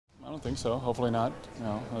don't think so. Hopefully not.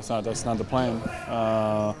 No, that's not the plan.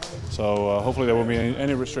 So hopefully there won't be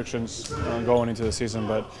any restrictions going into the season.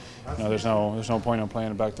 But there's no point in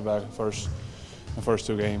playing back-to-back the first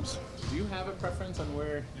two games. Do you have a preference on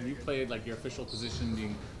where you played, like your official position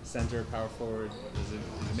being center, power forward? Does it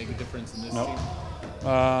make a difference in this team?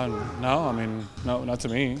 No, I mean, no, not to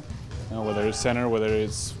me. Whether it's center, whether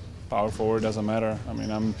it's power forward, doesn't matter. I mean,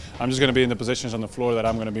 I'm just going to be in the positions on the floor that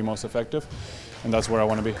I'm going to be most effective, and that's where I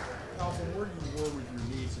want to be. Pau, from where you were with your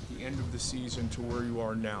knees at the end of the season to where you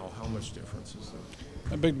are now, how much difference is there?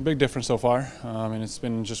 A big difference so far. I mean, it's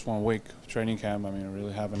been just 1 week of training camp. I mean, I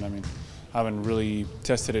really haven't. I mean, haven't really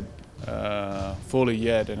tested it fully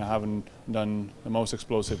yet, and I haven't done the most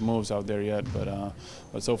explosive moves out there yet.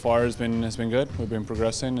 But so far it's been good. We've been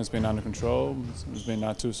progressing. It's been under control. It's been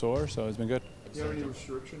not too sore, so it's been good. Do you have any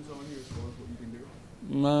restrictions on you as far as what you can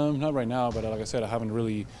do? Not right now, but like I said, I haven't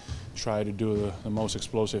really tried to do the most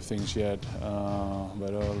explosive things yet.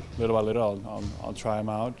 But little by little, I'll try them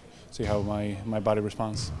out, see how my body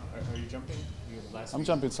responds. Are you jumping? I'm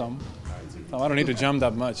jumping some. I don't need to jump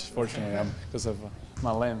that much, fortunately, because of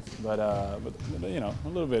my length. But a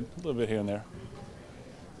little bit here and there.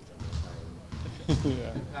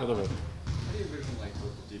 Yeah, a little bit. How do you envision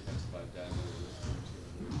what the defensive identity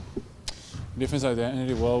is? Defense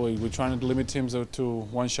identity, well, we're trying to limit teams to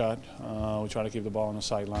one shot. We try to keep the ball on the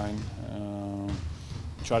sideline.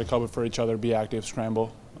 Try to cover for each other, be active,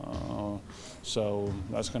 scramble. So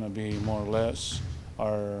that's going to be more or less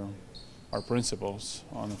our principles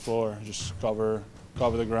on the floor. Just cover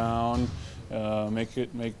the ground, make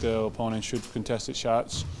the opponent shoot contested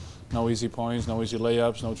shots. No easy points, no easy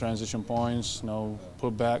layups, no transition points, no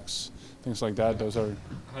putbacks, things like that. Those are.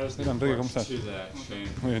 How does the approach to that change?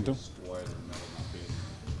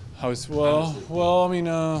 Well, I mean,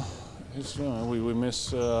 we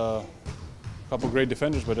miss a couple great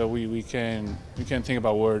defenders, but we can't think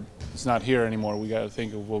about where it's not here anymore. We got to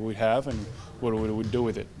think of what we have and what we do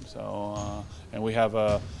with it. So, and we have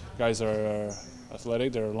guys that are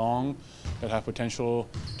athletic, they're long, that have potential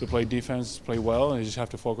to play defense, play well, and you just have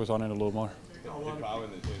to focus on it a little more. Pau,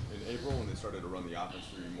 in April, when they started to run the offense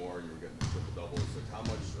for you more, and you were getting triple doubles, like how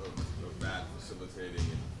much of that facilitating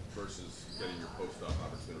versus getting your post-up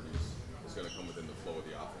opportunities is going to come within the flow of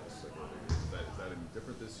the offense? Like, is that any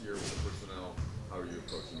different this year with the personnel? How are you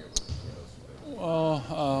approaching it?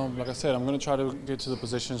 Well, like I said, I'm going to try to get to the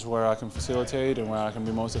positions where I can facilitate and where I can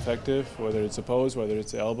be most effective, whether it's a post, whether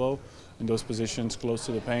it's the elbow, in those positions close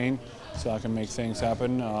to the paint, so I can make things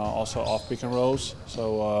happen. Also off pick and rolls,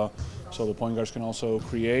 so the point guards can also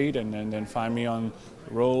create and then find me on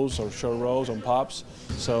rolls or short rolls on pops.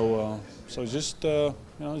 So just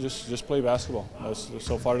just play basketball.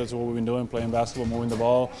 So far that's what we've been doing: playing basketball, moving the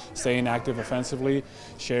ball, staying active offensively,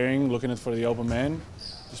 sharing, looking for the open man.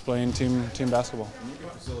 Just playing team basketball. You can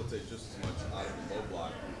facilitate just as much out of the low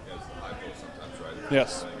block as the high post sometimes, right?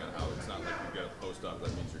 Yes. How it's not like you get a post up,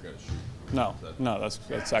 that means you're going to shoot. No,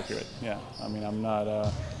 that's accurate. Yeah, I mean, I'm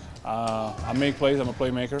not. I make plays. I'm a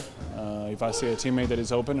playmaker. If I see a teammate that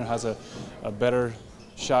is open and has a better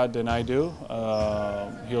shot than I do,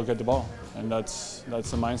 he'll get the ball, and that's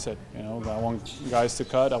the mindset. I want guys to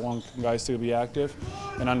cut. I want guys to be active,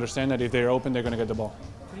 and understand that if they're open, they're going to get the ball.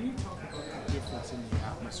 Can you talk about the difference in the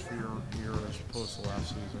atmosphere here as opposed to last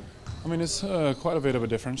season? I mean, it's quite a bit of a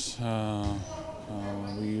difference.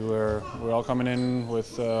 We're all coming in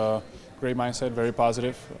with great mindset, very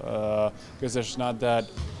positive, because there's not that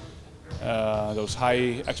those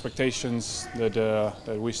high expectations that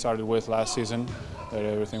we started with last season. That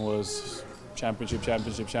everything was championship,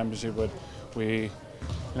 but we're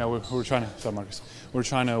trying to. Sorry, Marcus. We're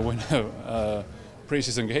trying to win a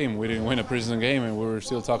preseason game. We didn't win a preseason game, and we were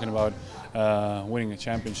still talking about winning a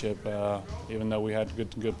championship, even though we had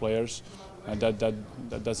good players. That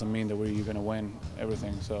doesn't mean that we're going to win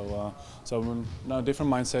everything. So no, different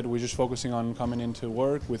mindset. We're just focusing on coming into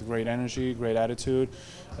work with great energy, great attitude,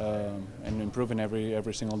 and improving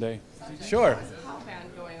every single day. Sure. How's the Pau band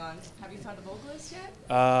going on? Have you found a vocalist yet?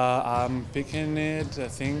 I'm picking it, I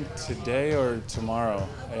think, today or tomorrow.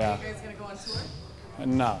 Yeah. Are you guys going to go on tour?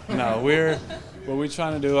 No. What we're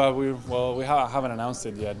trying to do. We haven't announced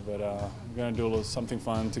it yet, but we're going to do a little something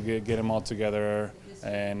fun to get them all together,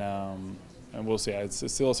 and we'll see. It's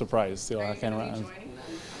still a surprise. Still, I can't.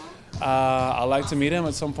 I'd like to meet him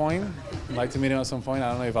at some point. I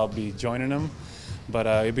don't know if I'll be joining him, but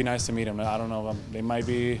it'd be nice to meet him. I don't know. They might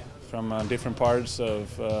be from different parts of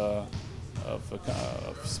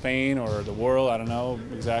Spain or the world. I don't know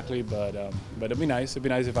exactly, but it'd be nice. It'd be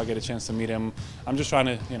nice if I get a chance to meet him. I'm just trying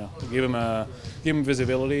to give him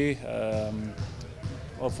visibility.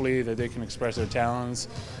 hopefully that they can express their talents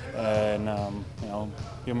and you know,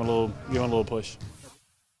 give them a little push.